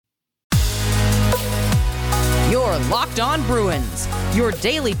Locked On Bruins, your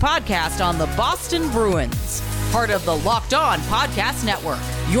daily podcast on the Boston Bruins. Part of the Locked On Podcast Network,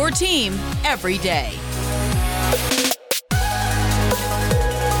 your team every day.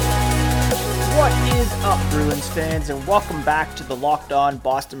 What is up, Bruins fans, and welcome back to the Locked On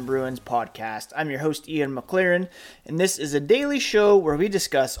Boston Bruins podcast. I'm your host, Ian McLaren, and this is a daily show where we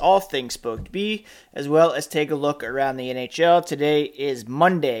discuss all things Spoke B, as well as take a look around the NHL. Today is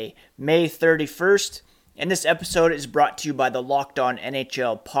Monday, May 31st, and this episode is brought to you by the Locked On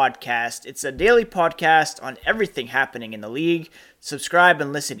NHL podcast. It's a daily podcast on everything happening in the league. Subscribe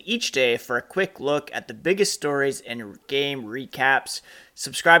and listen each day for a quick look at the biggest stories and game recaps.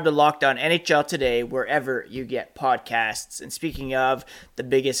 Subscribe to Locked On NHL today wherever you get podcasts. And speaking of the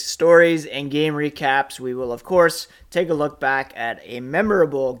biggest stories and game recaps, we will, of course, take a look back at a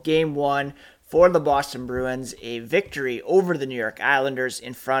memorable Game 1 for the Boston Bruins, a victory over the New York Islanders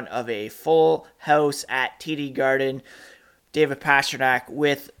in front of a full house at TD Garden. David Pastrnak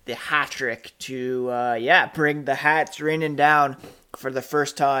with the hat trick to, bring the Hats raining down for the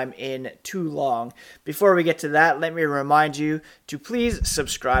first time in too long. Before we get to that, let me remind you to please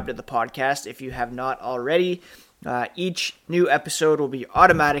subscribe to the podcast if you have not already. Each new episode will be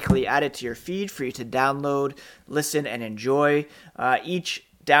automatically added to your feed for you to download, listen, and enjoy. Each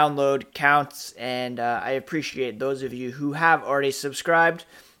download counts, and I appreciate those of you who have already subscribed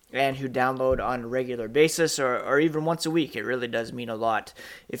and who download on a regular basis or even once a week. It really does mean a lot.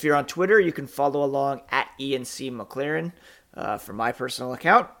 If you're on Twitter, you can follow along at Ian C. McLaren for my personal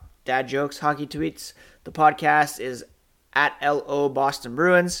account, Dad Jokes, Hockey Tweets. The podcast is at LO Boston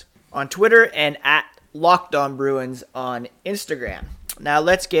Bruins on Twitter and at Locked On Bruins on Instagram. Now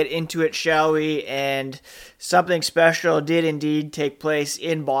let's get into it, shall we? And something special did indeed take place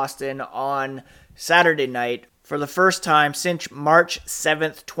in Boston on Saturday night. For the first time since March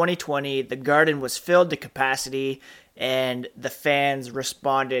 7th, 2020, the Garden was filled to capacity, and the fans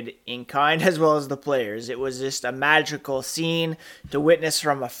responded in kind as well as the players. It was just a magical scene to witness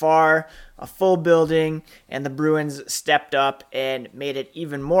from afar, a full building, and the Bruins stepped up and made it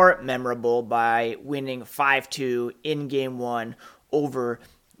even more memorable by winning 5-2 in Game 1 over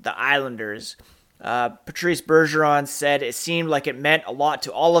the Islanders. Patrice Bergeron said it seemed like it meant a lot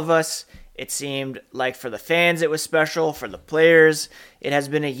to all of us. It seemed like for the fans it was special, for the players. It has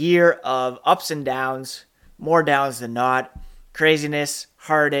been a year of ups and downs, more downs than not, craziness,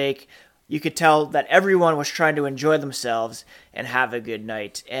 heartache. You could tell that everyone was trying to enjoy themselves and have a good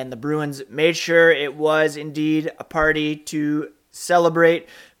night. And the Bruins made sure it was indeed a party to celebrate,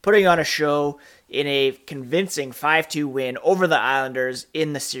 putting on a show in a convincing 5-2 win over the Islanders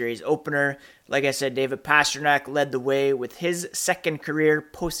in the series opener. Like I said, David Pastrnak led the way with his second career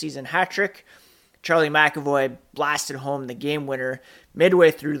postseason hat trick. Charlie McAvoy blasted home the game winner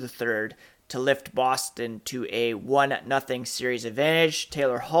midway through the third to lift Boston to a 1-0 series advantage.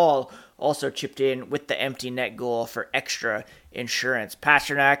 Taylor Hall also chipped in with the empty net goal for extra insurance.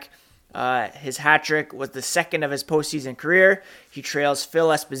 Pastrnak, his hat trick was the second of his postseason career. He trails Phil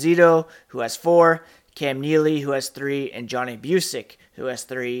Esposito, who has 4, Cam Neely, who has 3, and Johnny Bucyk, who has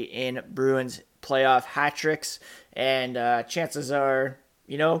 3 in Bruins playoff hat tricks. And chances are,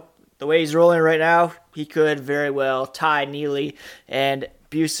 the way he's rolling right now, he could very well tie Neely and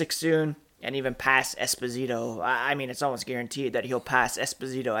Bucyk soon, and even pass Esposito. I mean, it's almost guaranteed that he'll pass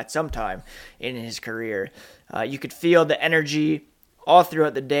Esposito at some time in his career. You could feel the energy all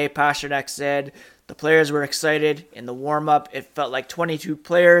throughout the day. Pastrnak said the players were excited. In the warm-up, it felt like 22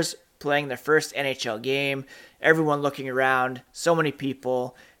 players playing their first NHL game. Everyone looking around, so many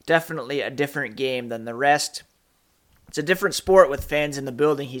people. Definitely a different game than the rest. It's a different sport with fans in the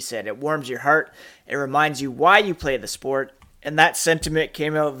building, he said. It warms your heart. It reminds you why you play the sport. And that sentiment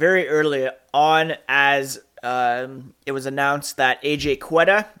came out very early on as it was announced that AJ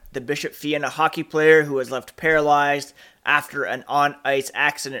Quetta, the Bishop Fiena hockey player who was left paralyzed after an on-ice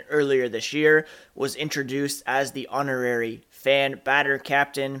accident earlier this year, was introduced as the honorary fan batter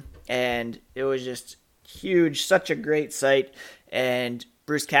captain. And it was just huge, such a great sight. And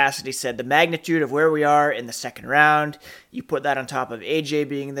Bruce Cassidy said the magnitude of where we are in the second round, you put that on top of AJ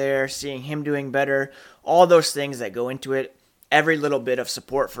being there, seeing him doing better, all those things that go into it. Every little bit of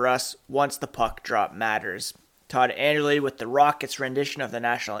support for us once the puck drop matters. Todd Anderle with the Rockets rendition of the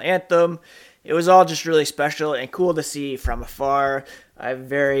national anthem. It was all just really special and cool to see from afar. I'm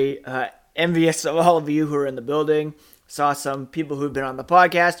very envious of all of you who are in the building. Saw some people who've been on the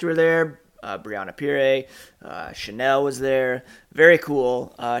podcast who were there. Brianna Pire, Chanel was there. Very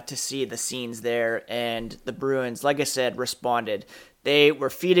cool to see the scenes there. And the Bruins, like I said, responded. They were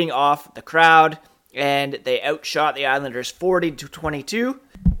feeding off the crowd, and they outshot the Islanders 40-22.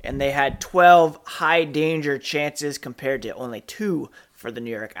 and they had 12 high-danger chances compared to only 2 for the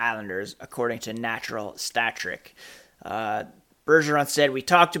New York Islanders, according to Natural Stat Trick. Bergeron said, "We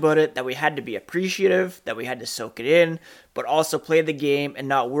talked about it, that we had to be appreciative, that we had to soak it in, but also play the game and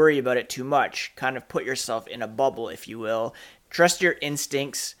not worry about it too much. Kind of put yourself in a bubble, if you will. Trust your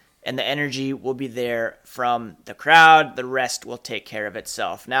instincts, and the energy will be there from the crowd. The rest will take care of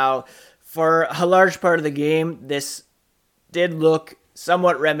itself." Now, for a large part of the game, this did look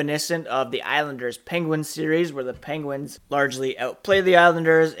somewhat reminiscent of the Islanders-Penguins series, where the Penguins largely outplayed the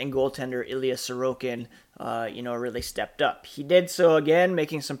Islanders, and goaltender Ilya Sorokin really stepped up. He did so again,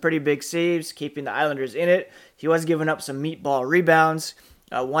 making some pretty big saves, keeping the Islanders in it. He was giving up some meatball rebounds,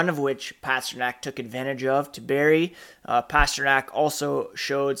 one of which Pastrnak took advantage of to bury. Pastrnak also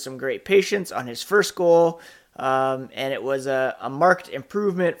showed some great patience on his first goal, and it was a marked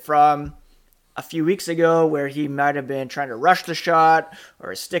improvement from a few weeks ago where he might have been trying to rush the shot or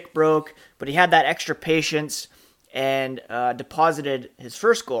his stick broke, but he had that extra patience and deposited his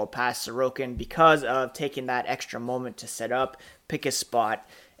first goal past Sorokin because of taking that extra moment to set up, pick his spot.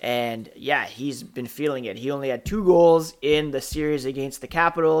 And yeah, he's been feeling it. He only had 2 goals in the series against the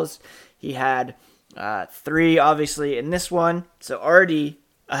Capitals. He had 3, obviously, in this one. So already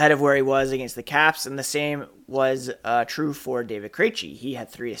ahead of where he was against the Caps. And the same was true for David Krejci. He had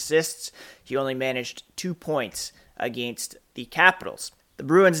 3 assists. He only managed 2 points against the Capitals. The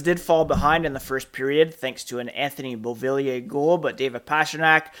Bruins did fall behind in the first period thanks to an Anthony Beauvillier goal, but David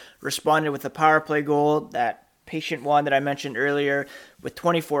Pastrnak responded with a power play goal, that patient one that I mentioned earlier, with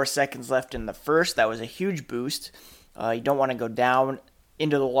 24 seconds left in the first. That was a huge boost. You don't want to go down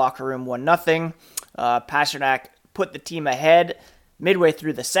into the locker room 1-0. Pastrnak put the team ahead midway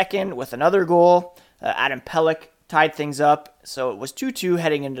through the second with another goal. Adam Pelech tied things up, so it was 2-2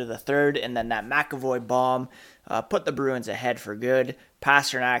 heading into the third, and then that McAvoy bomb put the Bruins ahead for good.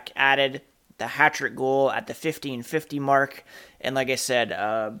 Pastrnak added the hat-trick goal at the 15:50 mark, and like I said,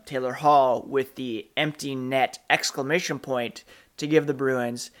 Taylor Hall with the empty net exclamation point to give the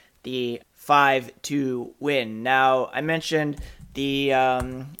Bruins the 5-2 win. Now, I mentioned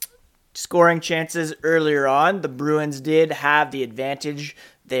the scoring chances earlier on. The Bruins did have the advantage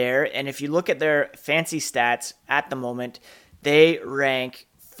there, and if you look at their fancy stats at the moment, they rank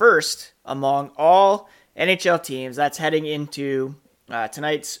first among all NHL teams. That's heading into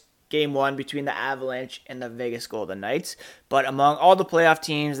tonight's Game 1 between the Avalanche and the Vegas Golden Knights. But among all the playoff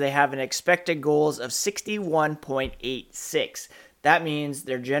teams, they have an expected goals of 61.86. That means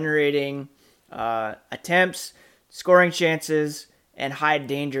they're generating attempts, scoring chances, and high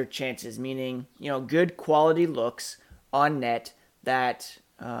danger chances, meaning, good quality looks on net that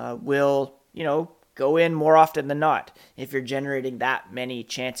will, go in more often than not if you're generating that many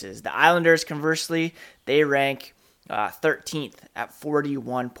chances. The Islanders, conversely, they rank 13th at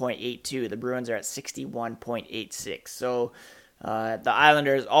 41.82. The Bruins are at 61.86. So the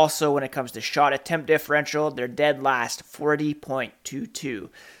Islanders also, when it comes to shot attempt differential, they're dead last, 40.22.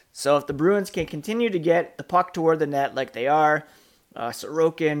 So if the Bruins can continue to get the puck toward the net like they are,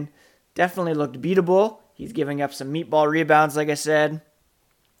 Sorokin definitely looked beatable. He's giving up some meatball rebounds, like I said.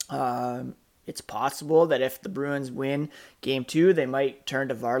 It's possible that if the Bruins win Game 2, they might turn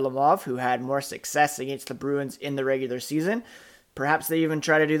to Varlamov, who had more success against the Bruins in the regular season. Perhaps they even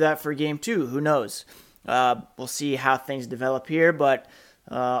try to do that for Game 2. Who knows? We'll see how things develop here, but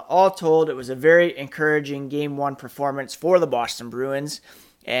all told, it was a very encouraging Game 1 performance for the Boston Bruins,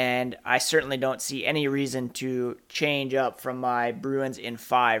 and I certainly don't see any reason to change up from my Bruins in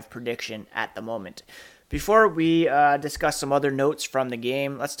 5 prediction at the moment. Before we discuss some other notes from the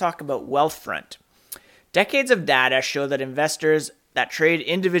game, let's talk about Wealthfront. Decades of data show that investors that trade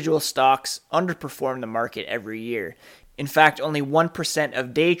individual stocks underperform the market every year. In fact, only 1%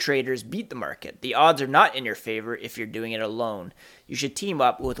 of day traders beat the market. The odds are not in your favor if you're doing it alone. You should team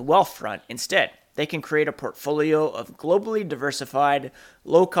up with Wealthfront instead. They can create a portfolio of globally diversified,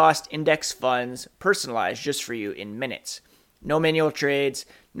 low-cost index funds personalized just for you in minutes. No manual trades,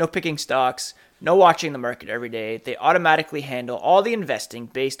 no picking stocks, no watching the market every day. They automatically handle all the investing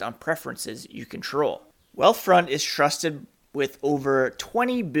based on preferences you control. Wealthfront is trusted with over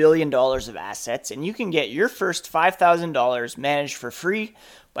 $20 billion of assets, and you can get your first $5,000 managed for free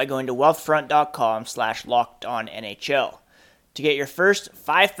by going to wealthfront.com/lockedonnhl. To get your first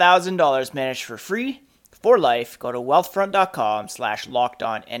 $5,000 managed for free for life, go to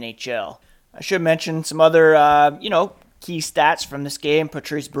wealthfront.com/lockedonnhl. I should mention some other, key stats from this game.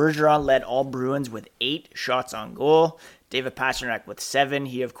 Patrice Bergeron led all Bruins with 8 shots on goal. David Pastrnak with 7.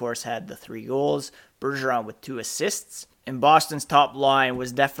 He, of course, had the 3 goals. Bergeron with 2 assists. And Boston's top line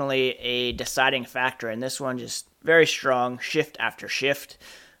was definitely a deciding factor in this one. Just very strong, shift after shift.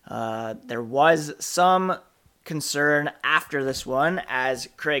 There was some concern after this one as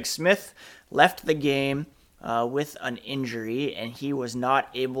Craig Smith left the game with an injury, and he was not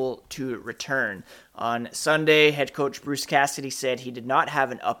able to return. On Sunday, head coach Bruce Cassidy said he did not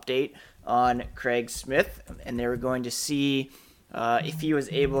have an update on Craig Smith, and they were going to see if he was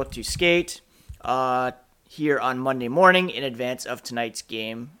able to skate here on Monday morning in advance of tonight's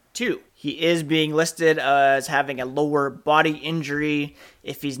game 2. He is being listed as having a lower body injury.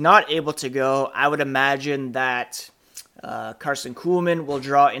 If he's not able to go, I would imagine that Carson Kuhlman will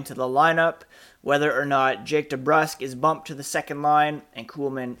draw into the lineup. Whether or not Jake DeBrusk is bumped to the second line and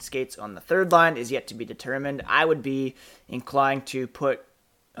Kuhlman skates on the third line is yet to be determined. I would be inclined to put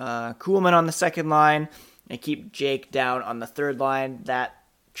Kuhlman on the second line and keep Jake down on the third line. That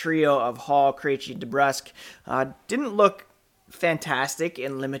trio of Hall, Krejci, DeBrusk didn't look fantastic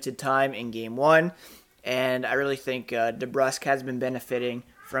in limited time in Game 1, and I really think DeBrusk has been benefiting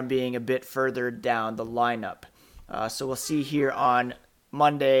from being a bit further down the lineup. So we'll see here on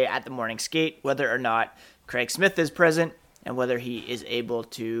Monday at the morning skate whether or not Craig Smith is present and whether he is able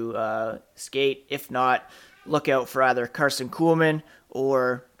to skate. If not, look out for either Carson Kuhlman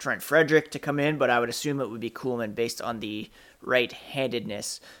or Trent Frederick to come in, but I would assume it would be Kuhlman based on the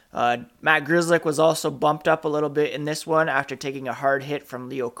right-handedness. Matt Grzelcyk was also bumped up a little bit in this one after taking a hard hit from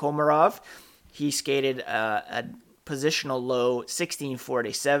Leo Komarov. He skated a positional low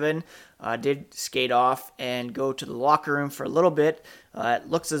 1647, did skate off and go to the locker room for a little bit. It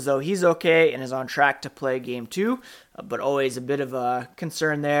looks as though he's okay and is on track to play Game 2, but always a bit of a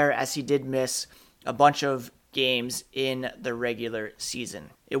concern there as he did miss a bunch of games in the regular season.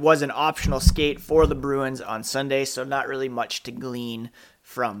 It was an optional skate for the Bruins on Sunday, so not really much to glean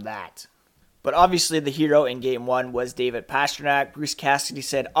from that. But obviously the hero in Game 1 was David Pastrnak. Bruce Cassidy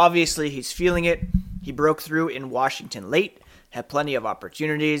said obviously he's feeling it. He broke through in Washington late, had plenty of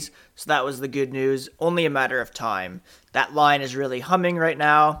opportunities, so that was the good news. Only a matter of time. That line is really humming right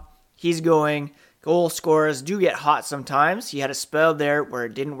now. He's going. Goal scorers do get hot sometimes. He had a spell there where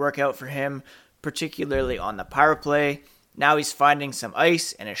it didn't work out for him, particularly on the power play. Now he's finding some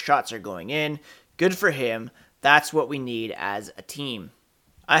ice and his shots are going in. Good for him. That's what we need as a team.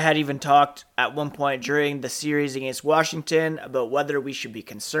 I had even talked at one point during the series against Washington about whether we should be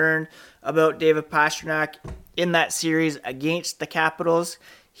concerned about David Pastrnak. In that series against the Capitals,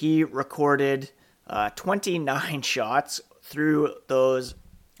 he recorded 29 shots through those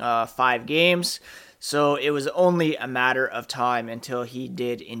 5 games. So it was only a matter of time until he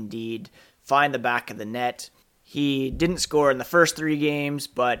did indeed find the back of the net. He didn't score in the first 3 games,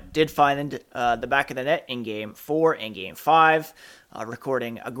 but did find the back of the net in Game 4 and Game 5,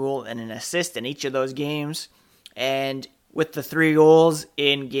 recording a goal and an assist in each of those games. And with the 3 goals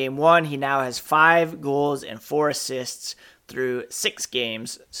in Game 1, he now has 5 goals and 4 assists through 6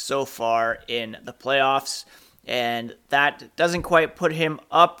 games so far in the playoffs. And that doesn't quite put him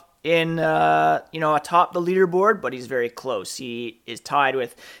up in, atop the leaderboard, but he's very close. He is tied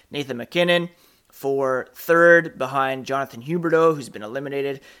with Nathan MacKinnon for third behind Jonathan Huberdeau, who's been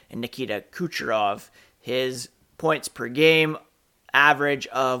eliminated, and Nikita Kucherov. His points per game average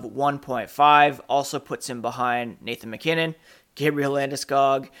of 1.5 also puts him behind Nathan MacKinnon, Gabriel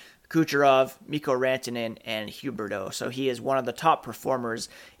Landeskog, Kucherov, Mikko Rantanen, and Huberdeau. So he is one of the top performers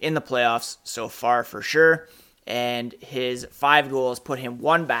in the playoffs so far for sure. And his 5 goals put him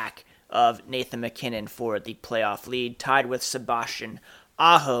 1 back of Nathan MacKinnon for the playoff lead, tied with Sebastian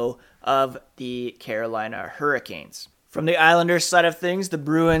Aho of the Carolina Hurricanes. From the Islanders side of things, the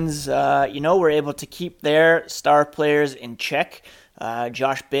Bruins, were able to keep their star players in check.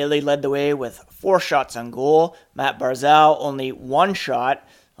 Josh Bailey led the way with 4 shots on goal. Matt Barzal only 1 shot,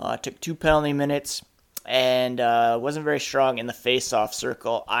 took 2 penalty minutes, and wasn't very strong in the face-off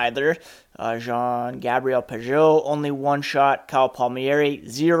circle either. Jean-Gabriel Pageau, only 1 shot. Kyle Palmieri,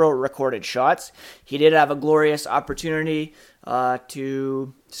 0 recorded shots. He did have a glorious opportunity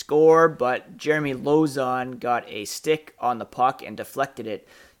to score, but Jeremy Lauzon got a stick on the puck and deflected it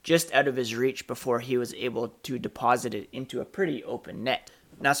just out of his reach before he was able to deposit it into a pretty open net.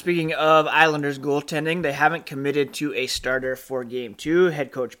 Now, speaking of Islanders goaltending, they haven't committed to a starter for Game 2.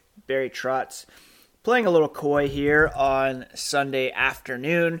 Head coach Barry Trotz playing a little coy here on Sunday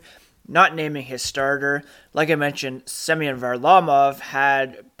afternoon, not naming his starter. Like I mentioned, Semyon Varlamov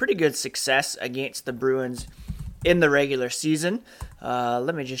had pretty good success against the Bruins in the regular season.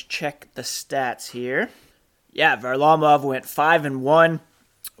 Let me just check the stats here. Yeah, Varlamov went 5-1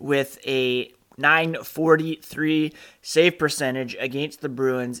 with a .943 save percentage against the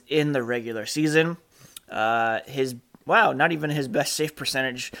Bruins in the regular season. His wow, not even his best save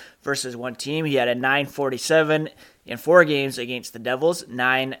percentage versus one team. He had a .947 in 4 games against the Devils,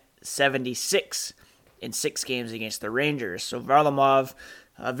 .976 in 6 games against the Rangers. So Varlamov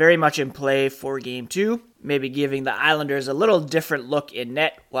very much in play for Game 2, maybe giving the Islanders a little different look in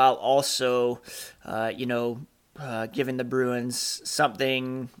net while also, giving the Bruins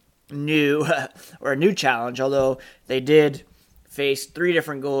something new or a new challenge, although they did face 3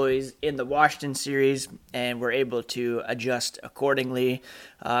 different goalies in the Washington series and were able to adjust accordingly.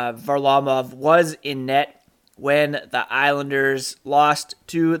 Varlamov was in net when the Islanders lost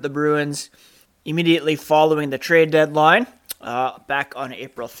to the Bruins immediately following the trade deadline back on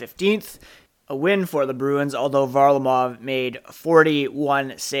April 15th. A win for the Bruins, although Varlamov made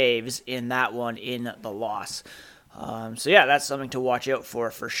 41 saves in that one in the loss. That's something to watch out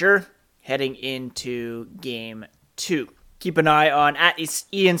for sure, heading into Game 2. Keep an eye on at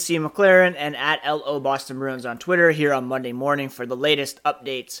Ian C. McLaren and at LO Boston Bruins on Twitter here on Monday morning for the latest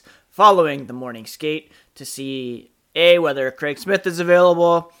updates following the morning skate to see whether Craig Smith is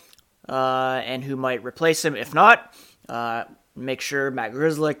available and who might replace him. If not, make sure Matt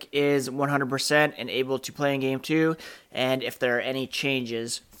Grzelcyk is 100% and able to play in Game 2, and if there are any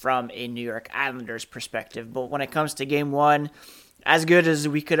changes from a New York Islanders perspective. But when it comes to Game 1, as good as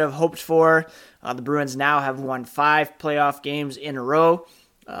we could have hoped for, the Bruins now have won 5 playoff games in a row.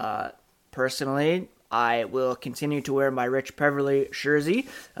 Personally, I will continue to wear my Rich Peverley jersey.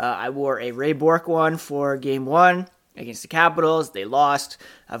 I wore a Ray Bourque one for Game 1 against the Capitals. They lost.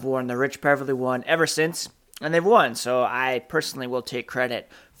 I've worn the Rich Peverley one ever since, and they've won. So I personally will take credit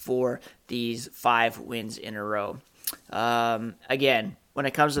for these 5 wins in a row. Again, when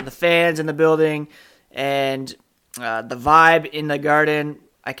it comes to the fans in the building and the vibe in the Garden,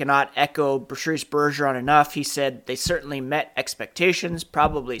 I cannot echo Patrice Bergeron enough. He said they certainly met expectations,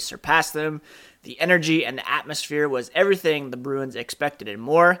 probably surpassed them. The energy and the atmosphere was everything the Bruins expected and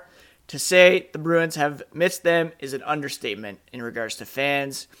more. To say the Bruins have missed them is an understatement in regards to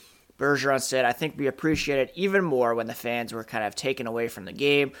fans. Bergeron said, I think we appreciated even more when the fans were kind of taken away from the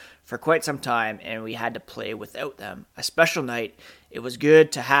game for quite some time and we had to play without them. A special night. It was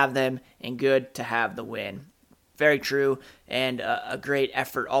good to have them and good to have the win. Very true, and a great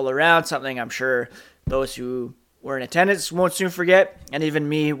effort all around, something I'm sure those who were in attendance won't soon forget, and even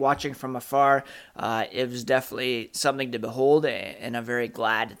me watching from afar, it was definitely something to behold, and I'm very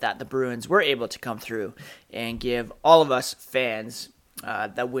glad that the Bruins were able to come through and give all of us fans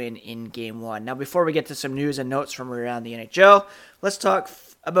the win in Game 1. Now, before we get to some news and notes from around the NHL, let's talk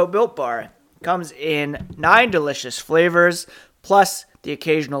about Built Bar. It comes in 9 delicious flavors, plus the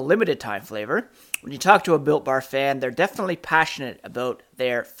occasional limited time flavor. When you talk to a Built Bar fan, they're definitely passionate about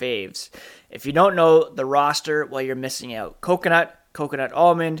their faves. If you don't know the roster, well, you're missing out. Coconut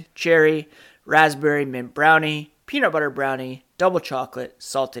almond, cherry, raspberry mint brownie, peanut butter brownie, double chocolate,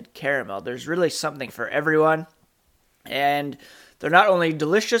 salted caramel. There's really something for everyone. And they're not only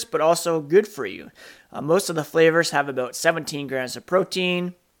delicious, but also good for you. Most of the flavors have about 17 grams of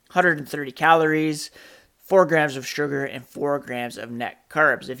protein, 130 calories, 4 grams of sugar, and 4 grams of net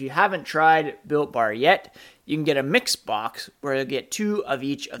carbs. If you haven't tried Built Bar yet, you can get a mix box where you'll get 2 of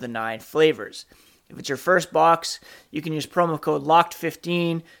each of the 9 flavors. If it's your first box, you can use promo code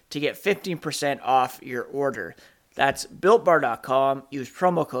LOCKED15 to get 15% off your order. That's BuiltBar.com. Use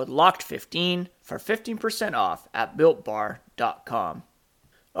promo code LOCKED15 for 15% off at BuiltBar.com.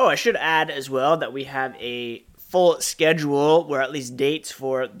 Oh, I should add as well that we have a full schedule, or at least dates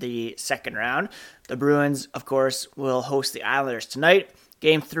for the second round. The Bruins, of course, will host the Islanders tonight.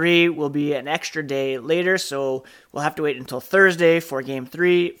 Game 3 will be an extra day later, so we'll have to wait until Thursday for Game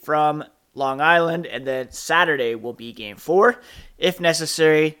 3 from Long Island, and then Saturday will be Game 4. If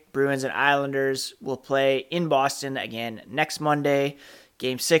necessary, Bruins and Islanders will play in Boston again next Monday.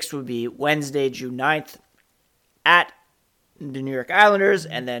 Game 6 will be Wednesday, June 9th at the New York Islanders,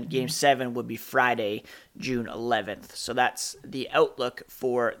 and then Game 7 would be Friday, June 11th. So that's the outlook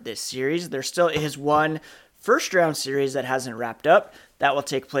for this series. There still is one first-round series that hasn't wrapped up. That will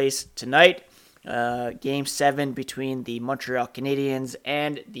take place tonight. Game 7 between the Montreal Canadiens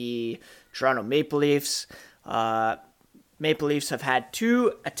and the Toronto Maple Leafs. Maple Leafs have had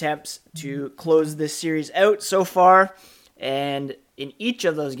 2 attempts to close this series out so far, and in each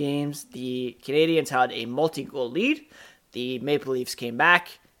of those games, the Canadiens had a multi-goal lead. The Maple Leafs came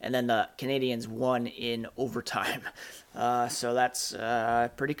back, and then the Canadiens won in overtime. So that's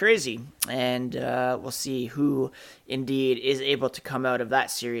pretty crazy. And we'll see who indeed is able to come out of that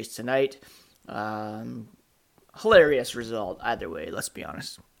series tonight. Hilarious result either way, let's be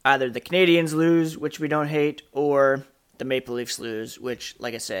honest. Either the Canadiens lose, which we don't hate, or the Maple Leafs lose, which,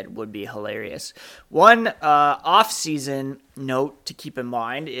 like I said, would be hilarious. One off-season note to keep in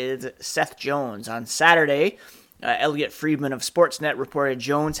mind is Seth Jones. On Saturday, Elliot Friedman of Sportsnet reported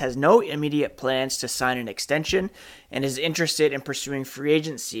Jones has no immediate plans to sign an extension and is interested in pursuing free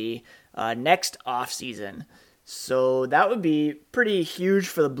agency next offseason. So that would be pretty huge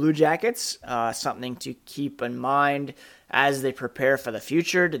for the Blue Jackets, something to keep in mind as they prepare for the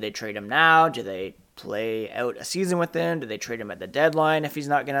future. Do they trade him now? Do they play out a season with him? Do they trade him at the deadline if he's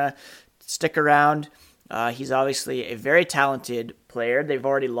not going to stick around? He's obviously a very talented player. They've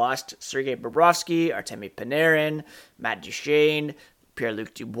already lost Sergei Bobrovsky, Artemi Panarin, Matt Duchene,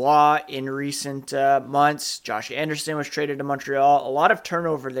 Pierre-Luc Dubois in recent months. Josh Anderson was traded to Montreal. A lot of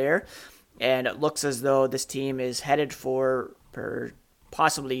turnover there. And it looks as though this team is headed for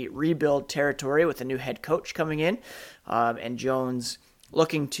possibly rebuild territory with a new head coach coming in. And Jones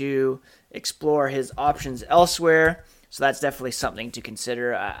looking to explore his options elsewhere. So that's definitely something to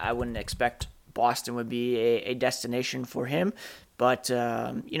consider. I wouldn't expect Boston would be a destination for him. But,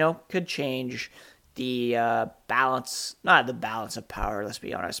 could change the balance, not the balance of power, let's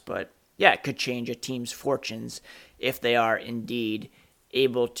be honest. But, yeah, it could change a team's fortunes if they are indeed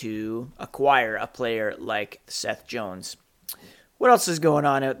able to acquire a player like Seth Jones. What else is going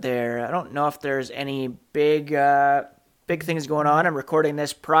on out there? I don't know if there's any big things going on. I'm recording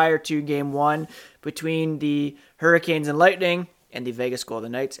this prior to Game 1 between the Hurricanes and Lightning and the Vegas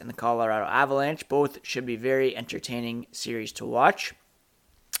Golden Knights and the Colorado Avalanche. Both should be very entertaining series to watch.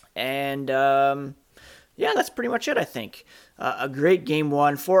 And, that's pretty much it, I think. A great Game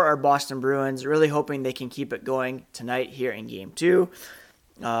 1 for our Boston Bruins. Really hoping they can keep it going tonight here in Game 2.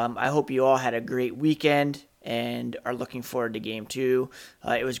 I hope you all had a great weekend and are looking forward to Game 2.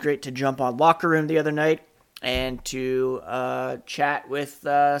 It was great to jump on Locker Room the other night and to chat with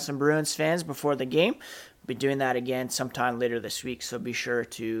some Bruins fans before the game. I'll be doing that again sometime later this week, so be sure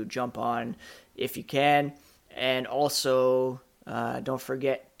to jump on if you can. And also, don't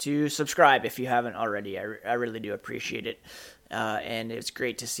forget to subscribe if you haven't already. I really do appreciate it. And it's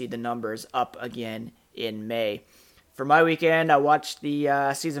great to see the numbers up again in May. For my weekend, I watched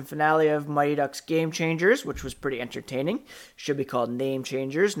the season finale of Mighty Ducks Game Changers, which was pretty entertaining. Should be called Name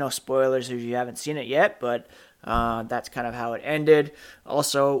Changers. No spoilers if you haven't seen it yet, but that's kind of how it ended.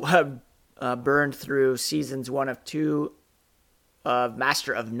 Also, burned through seasons 1 of 2 of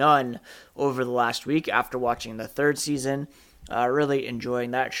Master of None over the last week after watching the 3rd season. Really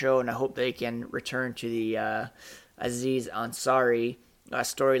enjoying that show, and I hope they can return to the Aziz Ansari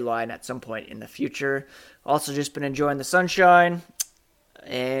storyline at some point in the future. Also just been enjoying the sunshine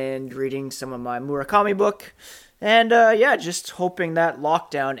and reading some of my Murakami book. And just hoping that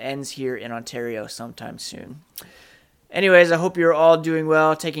lockdown ends here in Ontario sometime soon. Anyways, I hope you're all doing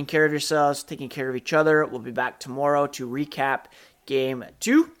well, taking care of yourselves, taking care of each other. We'll be back tomorrow to recap Game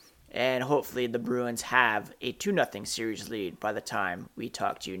 2. And hopefully the Bruins have a 2-0 series lead by the time we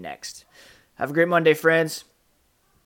talk to you next. Have a great Monday, friends.